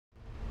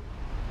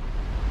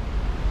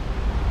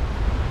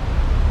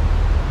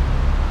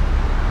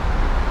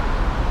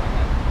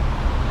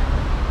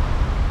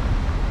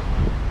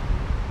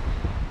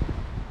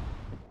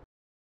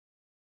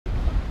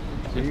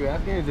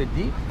asking, is it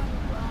deep?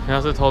 He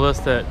also told us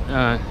that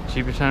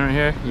Japan right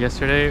here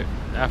yesterday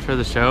after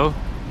the show,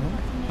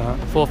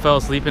 Full fell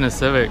asleep in his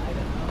Civic,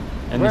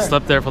 and he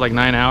slept there for like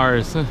 9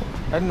 hours. In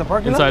the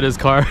parking lot? Inside his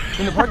car.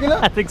 In the parking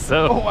lot? I think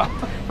so. Oh, wow.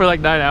 For like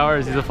 9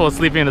 hours, he's full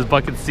sleeping in his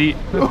bucket seat.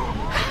 The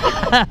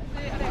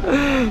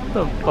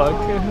fuck?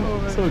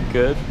 So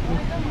good.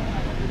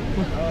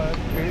 That's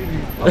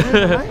crazy. Oh,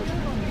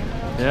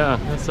 yeah,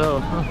 that's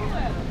so.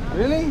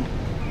 Really?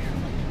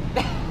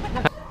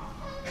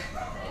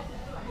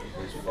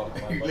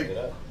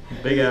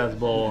 Big ass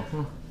bowl.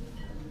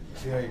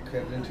 See how you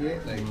crept into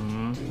it? Like,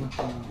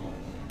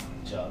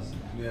 Jaws.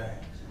 yeah.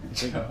 I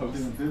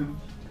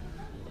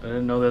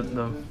didn't know that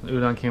the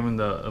udon came in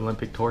the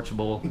Olympic torch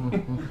bowl.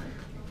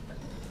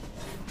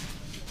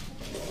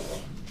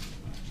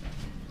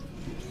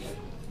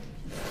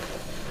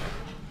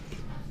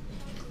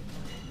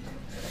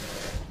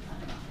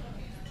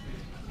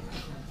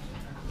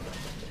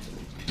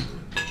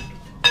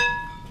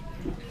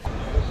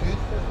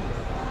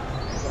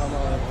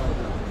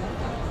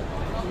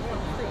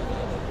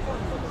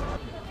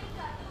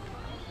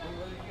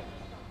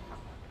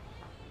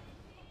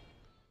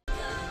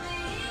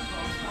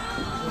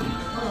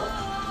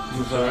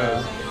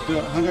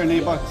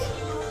 $108.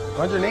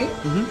 108?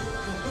 Mm-hmm.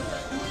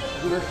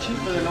 Dude, they're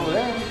cheaper than over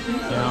there.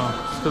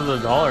 Yeah, it's because of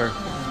the dollar in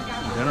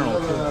general.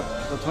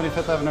 The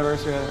 25th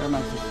anniversary Air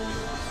Maxes.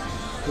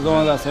 The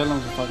one that Salem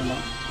was talking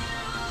about.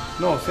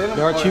 No, Salem?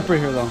 They are cheaper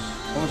here though.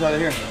 How much are they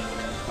here? $10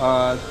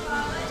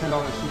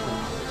 cheaper.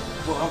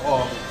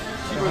 Well,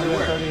 cheaper than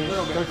where?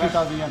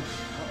 13,000 yen.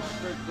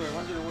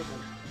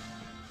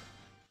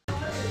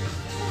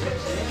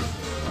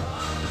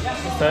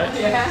 What's that?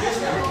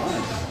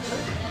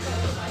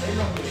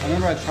 I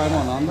remember I tried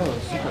one on though, it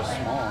was super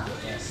small.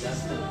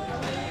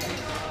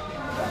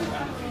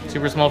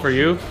 Super small for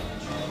you?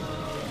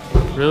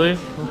 Really?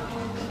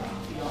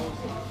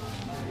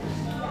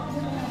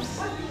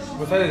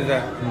 What size is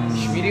that?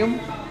 Medium?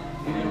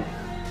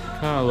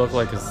 Kind of look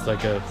like it's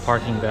like a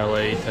parking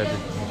valet type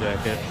of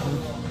jacket.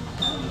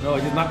 No,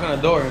 just knock on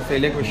the door and say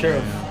Liquid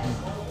Sheriff.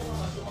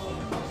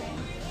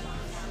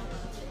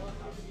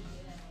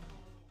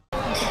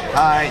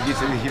 Hi,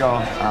 this is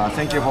Hiro.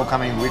 Thank you for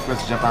coming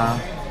Wekfest Japan.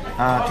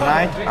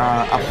 Tonight,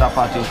 after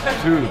party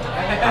 2,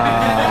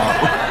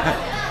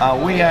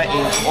 we are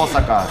in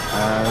Osaka,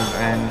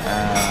 and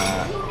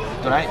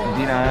tonight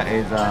dinner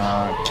is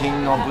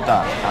King no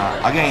Buta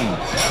again.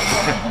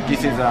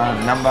 This is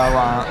 #1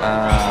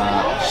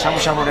 shabu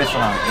shabu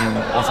restaurant in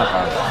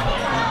Osaka.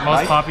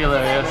 Most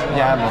popular, yes.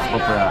 Yeah, most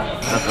popular.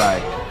 That's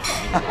right.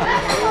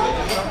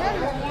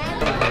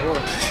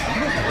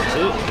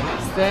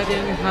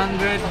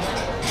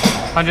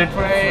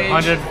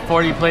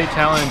 140 plate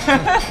challenge.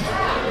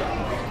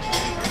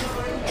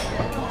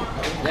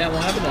 Yeah,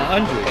 what happened to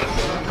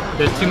 100?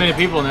 There's too many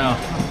people now.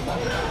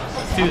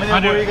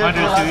 100 is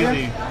too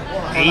easy.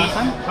 8?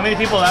 How many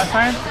people last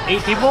time?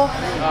 8 people?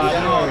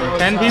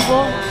 10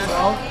 people?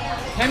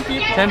 10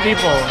 people? 10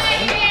 people.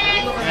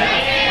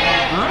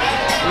 Huh?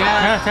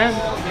 Yeah, 10?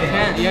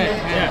 10, yeah.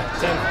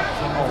 10.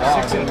 Oh, wow.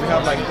 6 and we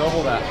have like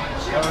double that.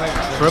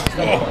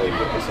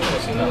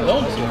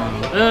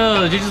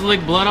 Ugh, did you just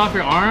lick blood off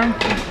your arm?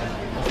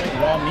 It's like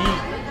raw meat.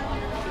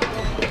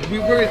 You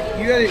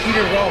gotta eat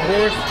a raw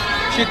horse,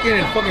 chicken,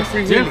 and fucking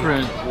free willy.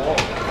 Different.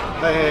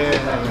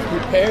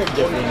 Prepared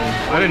differently.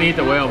 I didn't eat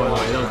the whale, by the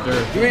way. That was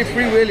dirt. You ate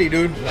free willy,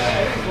 dude.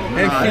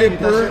 And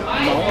Flipper,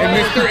 and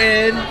Mr.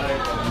 Ed.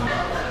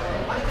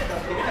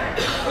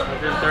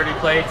 130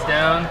 plates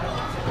down.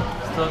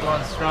 Still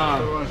going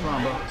strong.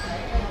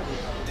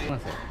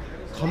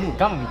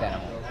 Gum みたいな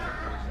もん。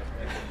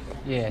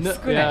いや、少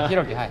ない、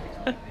広き、はい。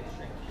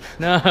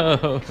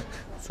No.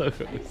 So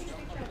gross.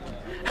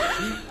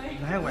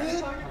 何やこれ。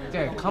じ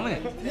ゃあ、噛むねん。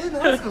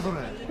何すかそれ。ち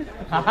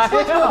ょ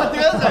っと待って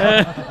ください。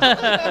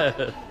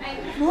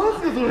何す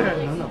かそ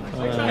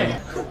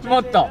れ。も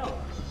っと。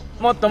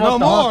もっともっと。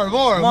No more,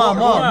 more, more,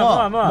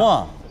 more,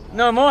 more.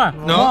 No more.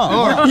 No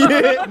more.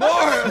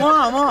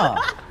 More, more.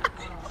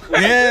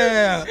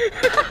 Yeah.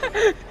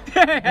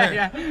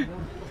 Yeah.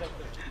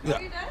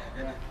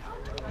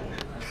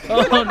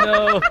 Oh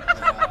no.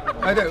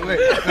 I don't, wait.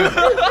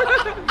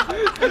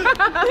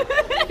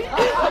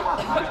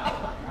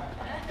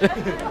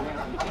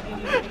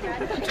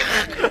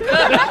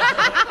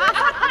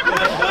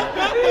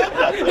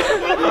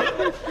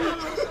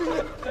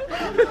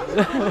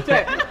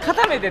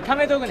 固めて溜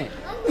めとくねん。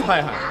は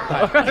いは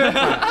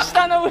い。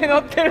下の上乗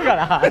ってるか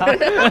ら。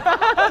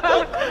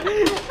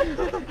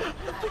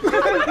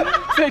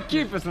それキ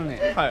ープすんねん。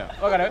はい。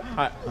わかる？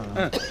はい。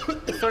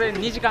うん。それ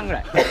2時間ぐら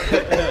い。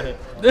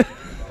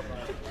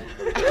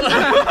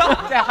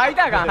じゃあ吐い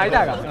たらあかん、吐い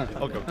たらあかん。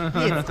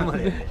家着くま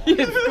で。家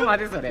着くま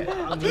でそれ。ちょ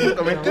っ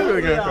とめっちゃ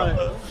上行きましょ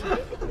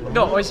う。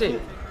どう？美味しい？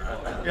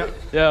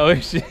いや、美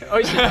味しい。美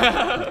味しい。美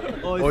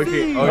味し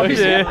い。美味し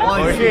い。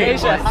レイ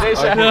シャス、レイ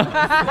シャス。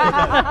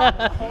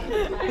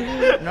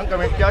なんか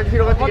めっちゃ味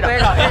広がってきた。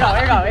笑顔、笑顔、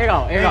笑顔、笑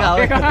顔、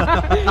笑顔。め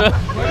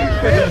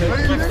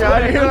っちゃ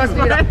味広がってき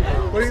た。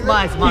He's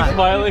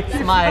smiling.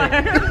 Smiling.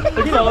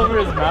 It's all over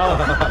his mouth.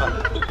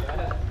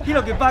 ひ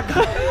ろきバ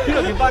カ。ひ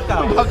ろきバ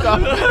カ。バカ。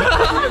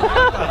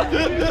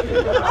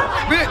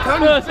Spit,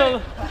 time to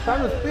spit.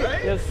 Time to spit.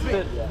 Yes,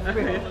 spit.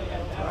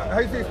 How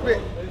you say spit?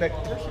 Like,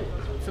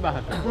 つば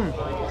吐く。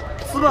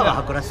つばが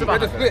吐くらしい。You have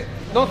to spit.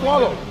 Don't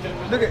swallow.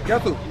 Look at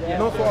Yasu.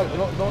 Don't swallow.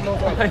 Don't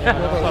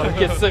swallow.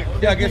 Get sick.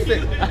 Yeah, get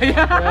sick.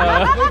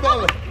 Yeah. Don't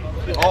swallow.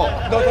 Oh,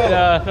 don't swallow.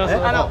 Yeah, that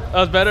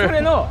was そ better.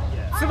 れの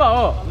唾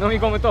を飲み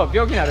込むと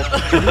病気になる。No,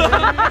 no,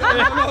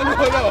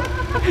 no.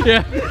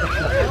 Yeah.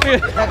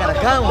 だから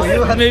ガンを言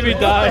うはず Maybe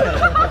die.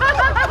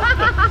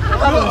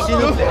 多分死ぬ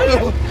って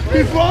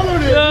He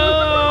swallowed it. No.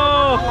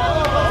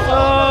 Oh.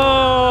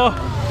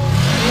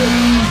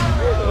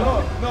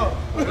 No.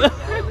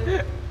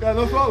 Yeah,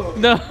 don't swallow.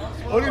 No.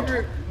 Only if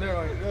you're. Never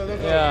mind. No, don't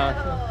swallow.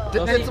 Yeah.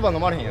 絶対唾飲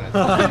まれへんやない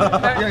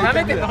舐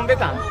めて飲んで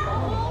たん。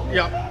い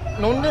や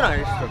飲んでない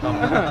ですけど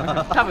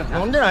多分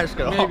飲んでないです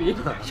けど Maybe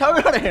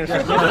喋られへんしア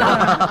ン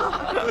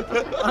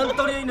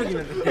トニオ猪木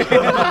なんです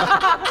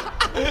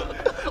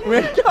め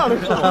っちゃある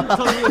人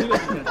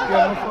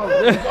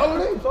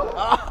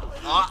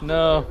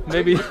No.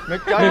 Maybe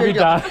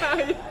die.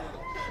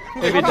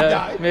 Maybe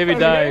die. Maybe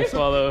die.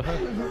 Swallow.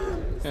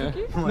 Yeah.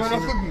 No, no,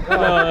 cookie. No.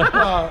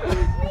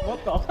 What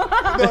the?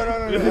 No, no,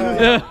 no, no.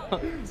 Yeah.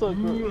 So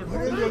cool.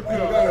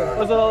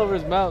 What's that all over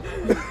his mouth?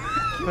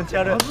 気持ち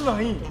悪い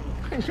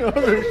That was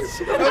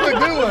a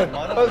good one.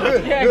 That was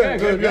good. Yeah, Good,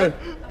 good, good, good.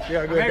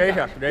 Yeah, good.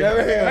 Delicious, Yeah,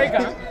 yeah,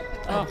 yeah.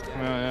 Oh,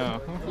 yeah.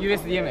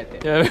 USDM やって。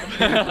 Yeah.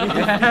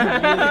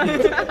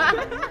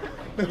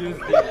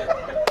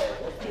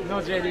 No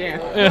JDM。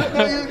 Yeah. No,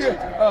 you good.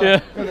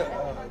 Yeah.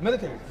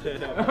 Military.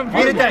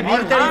 ミリタリー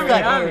スタ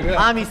イル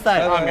アーミースタイ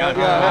ル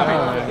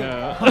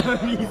Yeah.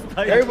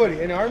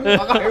 Everybody in the army.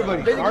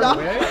 Everybody.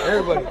 Army.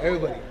 Everybody.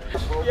 Everybody.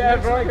 Yeah,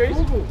 blowfish.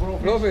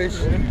 Blowfish.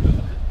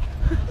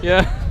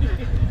 Yeah.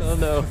 Oh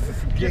no.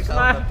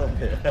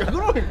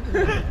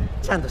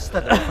 ちゃんと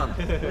舌からさん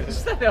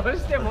下で押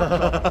しても。もう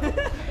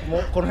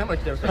この辺まで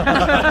来てる人か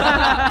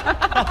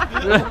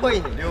っこい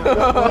いね両方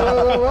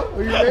What?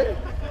 Are you ready?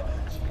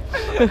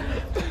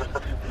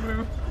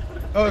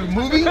 Oh, it's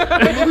moving?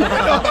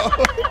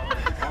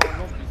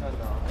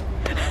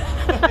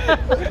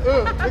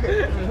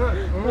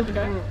 Push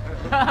down.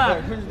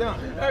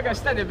 なんか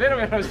下でベロ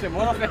ベロして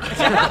戻せ。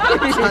ち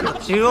ゃんと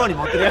中央に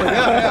持ってる Yeah,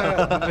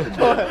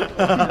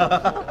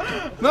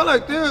 Not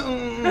like that.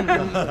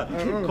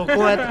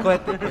 こうやってこうやっ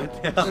て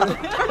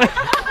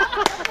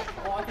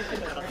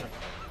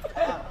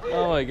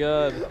Oh my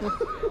god.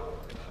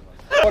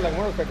 Oh, like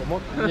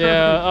motorcycle.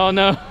 Yeah. Oh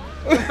no.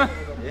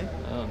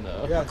 Oh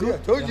no. Yeah, see, I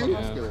told you.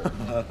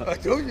 Yeah. I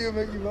told you it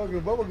make you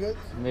fucking bubble guts.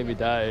 Maybe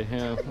die.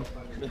 Yeah.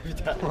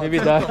 Maybe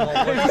die.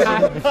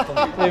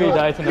 Maybe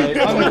die tonight.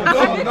 No.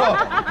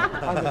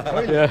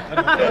 Yeah.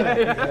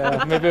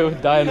 Yeah. Maybe it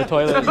would die in the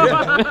toilet.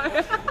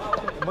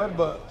 Mud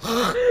butt.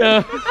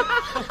 Yeah.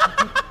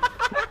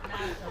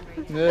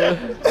 Yeah.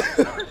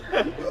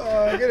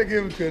 I gotta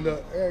give him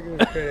credit. I gotta give him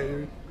credit,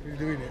 dude. He's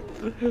doing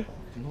it.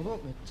 喉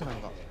めっちゃなん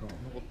か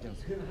残ってるん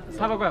ですよ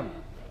砂漠やもん。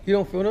 You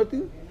don't feel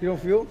nothing? You don't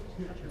feel?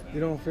 You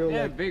don't feel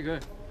Yeah, like... big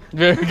good.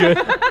 Very good.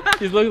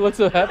 He looks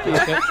so happy.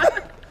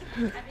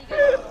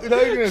 You're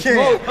not even gonna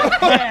smoke.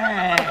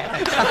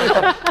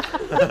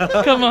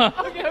 Come on.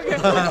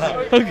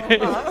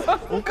 Okay.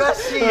 おか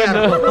しいや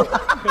ろ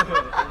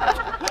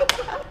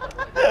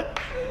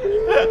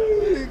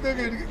He's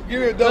thinking, give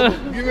me a double.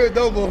 Give me a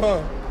double,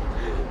 huh?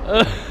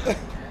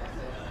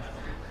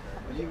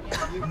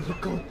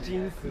 こっち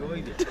にすご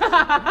いで The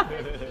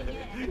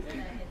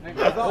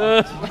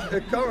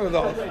camera's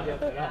off.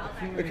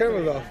 The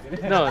camera's off.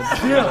 No. It's,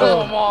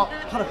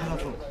 腹から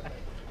そう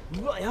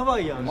うわやば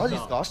いやんマジっ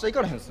すか明日行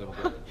かれへんっすよ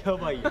僕や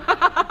ばいやん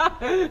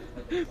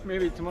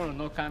Maybe tomorrow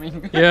no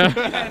coming. yeah.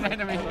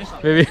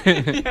 Maybe.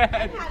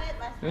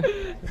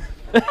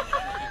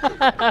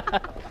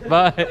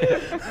 Bye.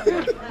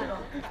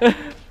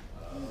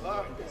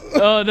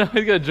 Oh no,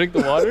 he's gonna drink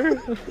the water?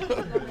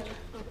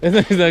 He's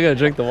not gonna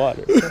drink the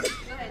water.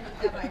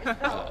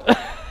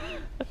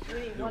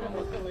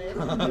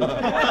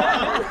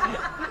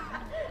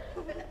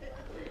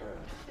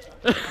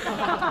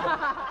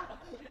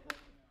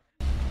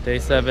 Day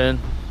 7.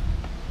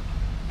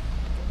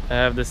 I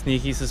have the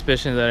sneaky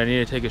suspicion that I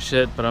need to take a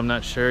shit, but I'm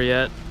not sure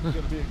yet.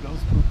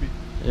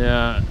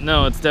 Yeah,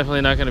 no, it's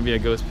definitely not gonna be a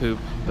ghost poop,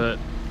 but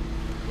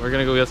we're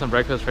gonna go get some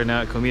breakfast right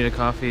now at Komita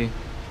Coffee.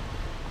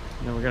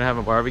 And then we're gonna have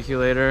a barbecue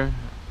later.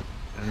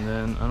 And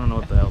then I don't know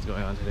what the hell's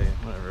going on today.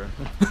 Whatever.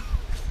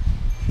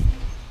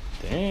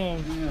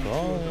 Damn,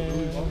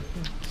 balling.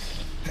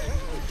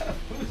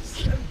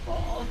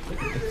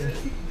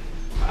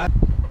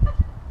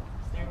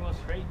 Steering wheel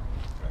straight.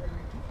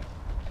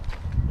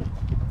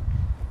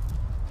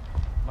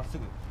 まっす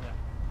ぐ All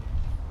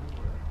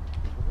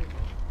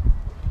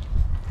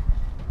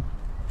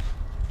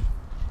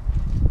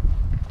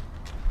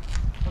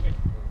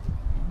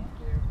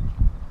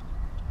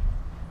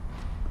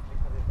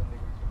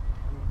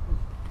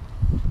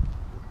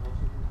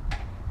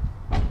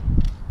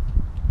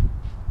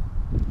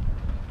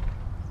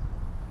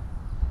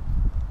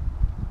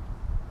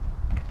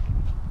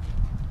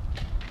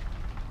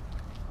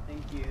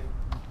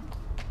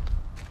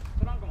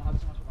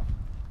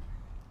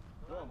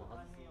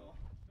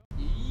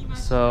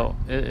So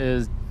it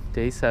is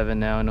day 7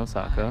 now in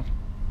Osaka,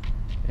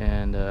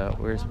 and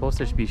we're supposed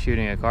to be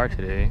shooting a car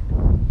today,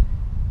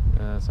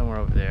 somewhere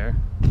over there,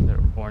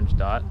 the orange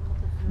dot,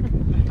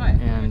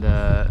 and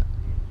of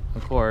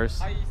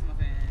course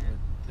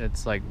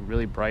it's like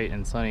really bright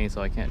and sunny,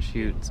 so I can't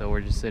shoot, so we're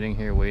just sitting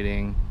here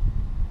waiting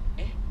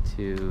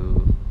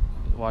to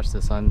watch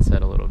the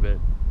sunset a little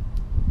bit.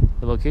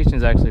 The location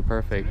is actually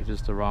perfect, it's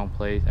just the wrong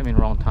place,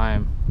 wrong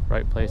time,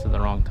 right place at the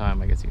wrong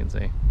time, I guess you can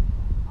say.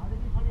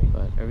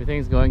 But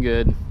everything's going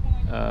good.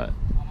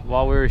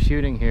 While we were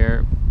shooting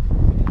here,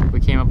 we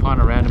came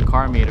upon a random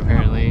car meet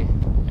apparently,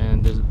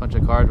 and there's a bunch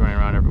of cars running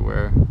around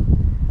everywhere.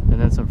 And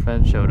then some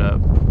friends showed up,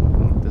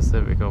 the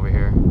Civic over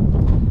here,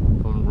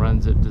 from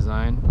Runs It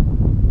Design,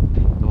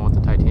 the one with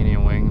the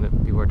titanium wing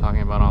that people are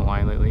talking about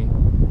online lately.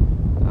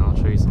 And I'll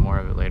show you some more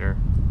of it later,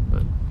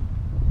 but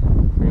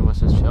pretty much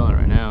just chilling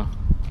right now.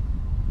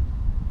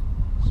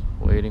 Just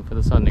waiting for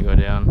the sun to go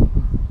down.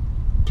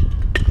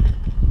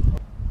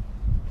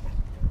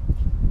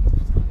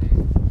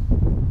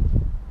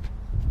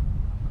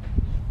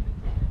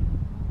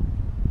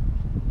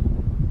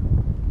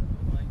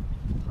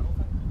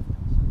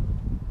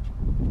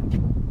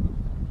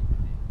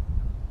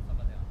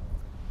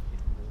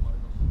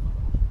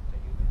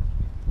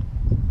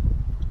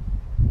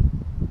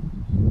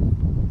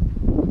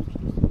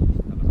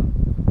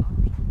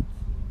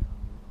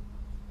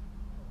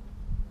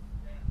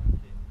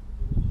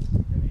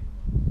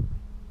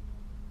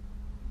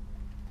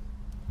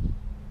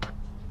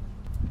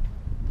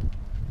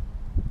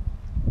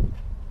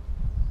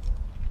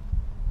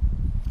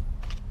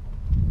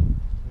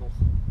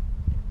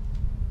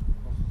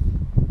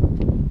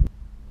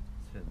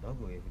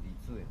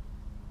 WFD2 や。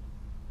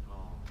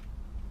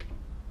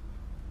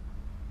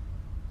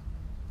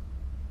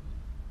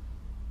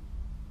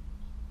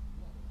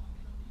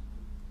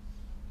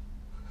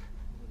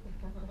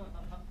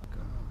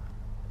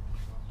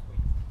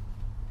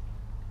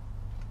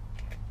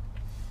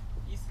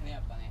いいっすね、や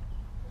っぱね。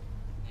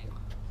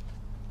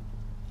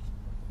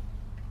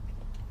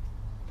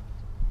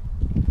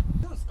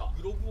なんですか、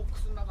グローブボック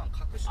スの中に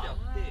隠してあっ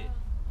て、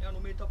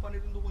メーターパネ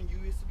ルのところに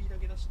USB だ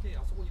け出して、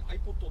あそこに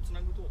iPod をつな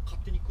ぐと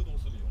勝手に駆動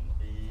するようになっ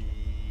てる。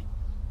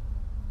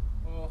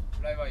おお、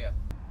ライバーや。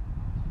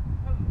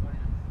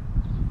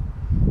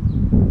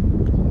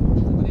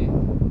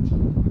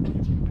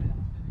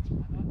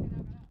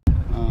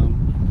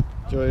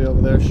Joey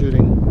over there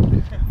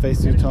shooting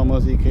Phase 2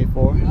 Tomo's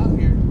EK4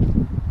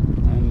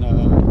 and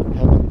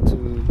having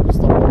to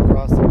stumble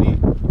across the meet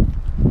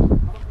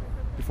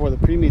before the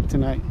pre-meet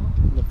tonight,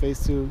 the Phase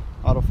 2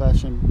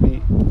 Autofashion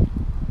Meet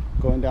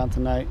going down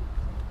tonight.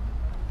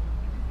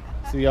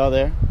 See y'all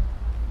there.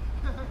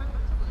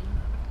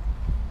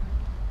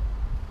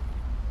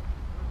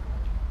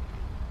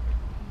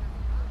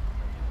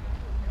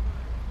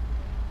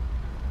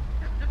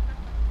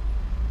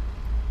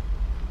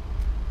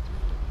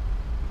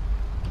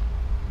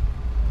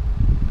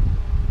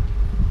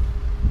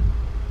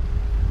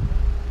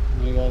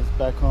 You guys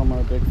back home are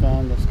a big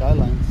fan of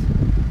skylines.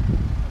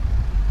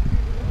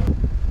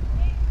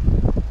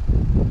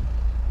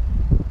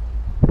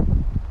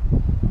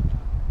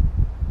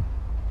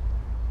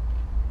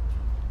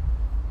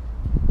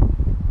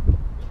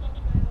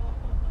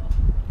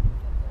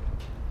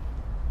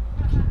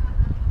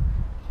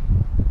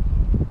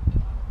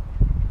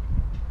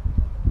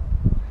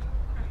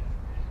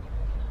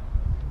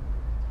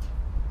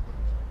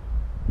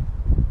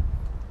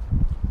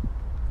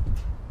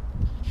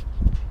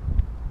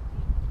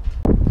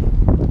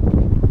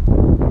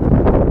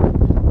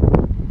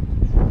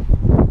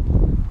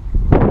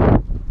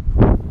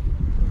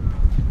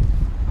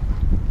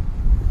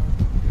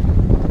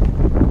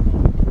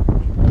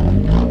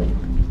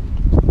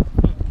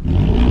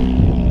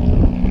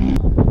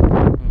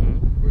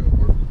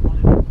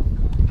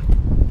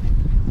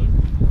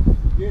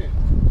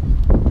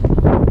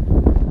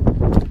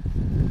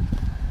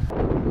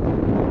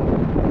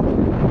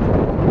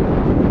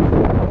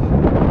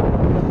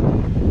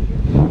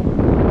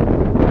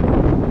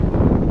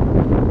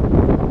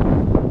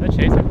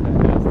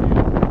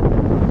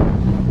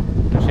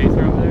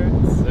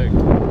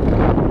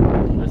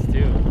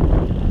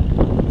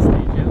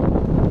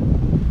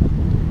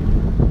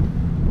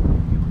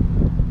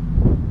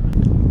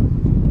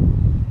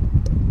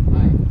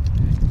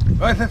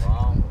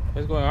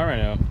 What's going on right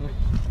now?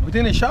 We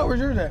taking a shot? Where's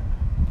yours at?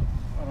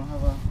 I don't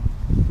have a...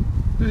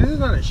 Dude, this is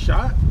not a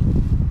shot.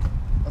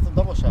 That's a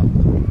double shot.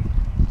 Look,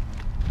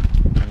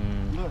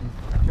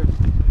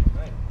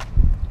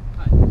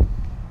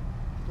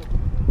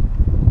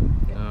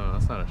 No,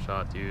 that's not a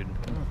shot, dude.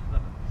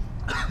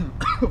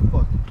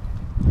 fuck.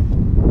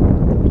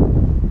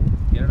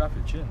 Get it off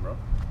your chin, bro.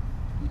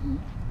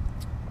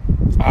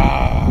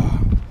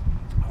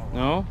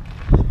 No?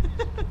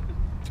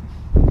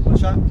 One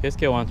shot?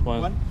 Keisuke wants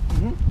one. One?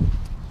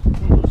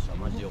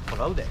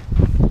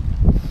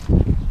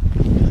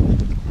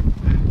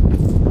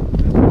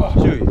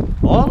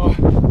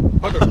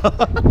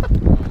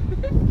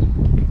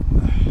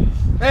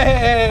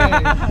 Hey!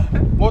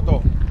 Moto.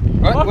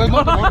 What Wait,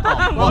 more.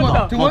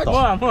 Too much?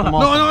 More. No.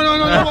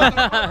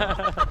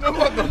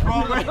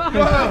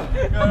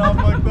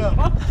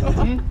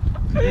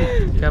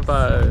やっ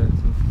ぱ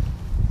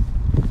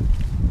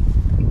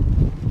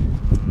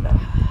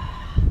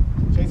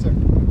Chaser.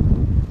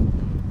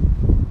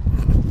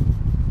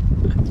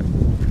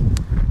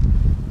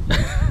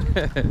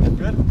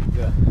 Good?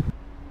 Yeah.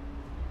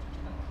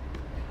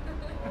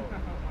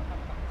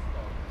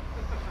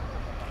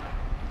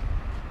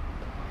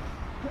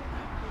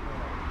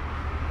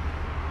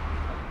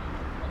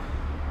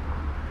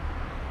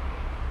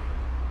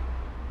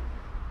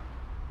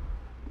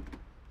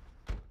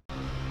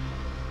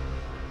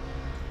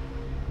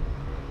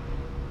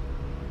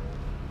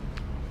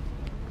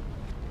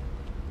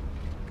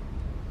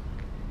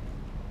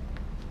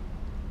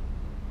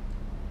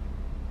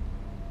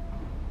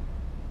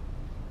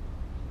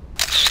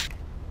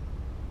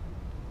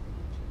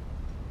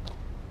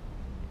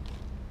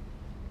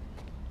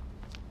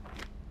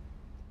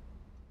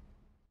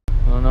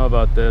 I don't know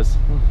about this.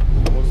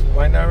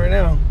 Why not right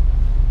now?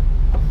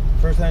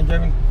 First time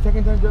driving,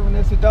 second time driving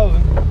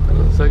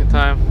S2000. Second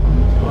time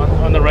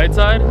on the right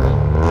side.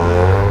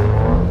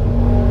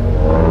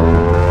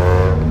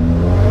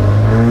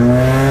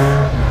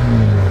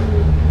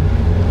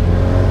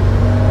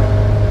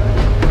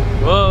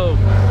 Whoa.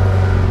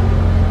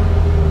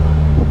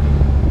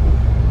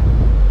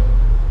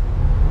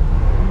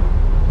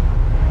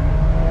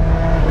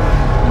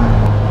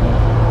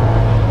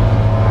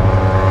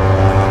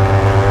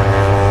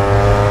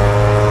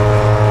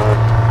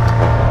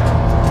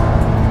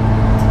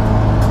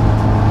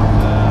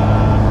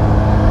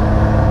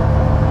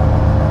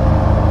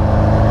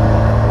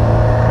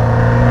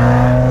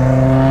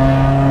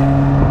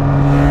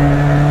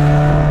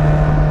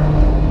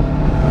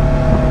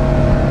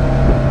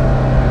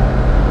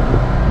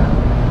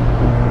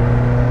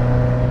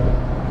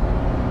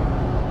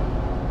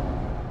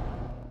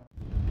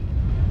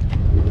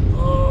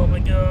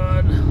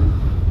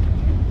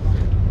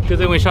 Good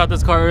thing we shot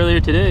this car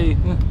earlier today.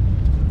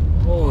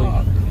 Holy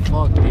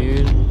fuck,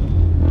 dude.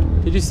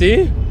 Did you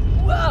see?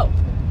 Wow.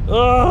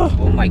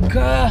 Oh my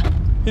god.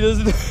 He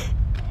doesn't.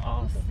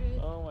 Oh shit.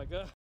 Oh my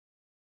god.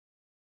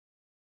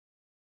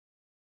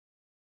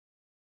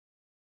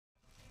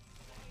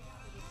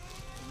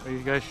 Are you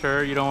guys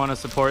sure you don't want to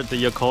support the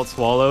Yakult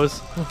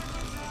Swallows?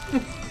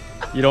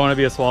 You don't want to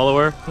be a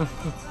swallower?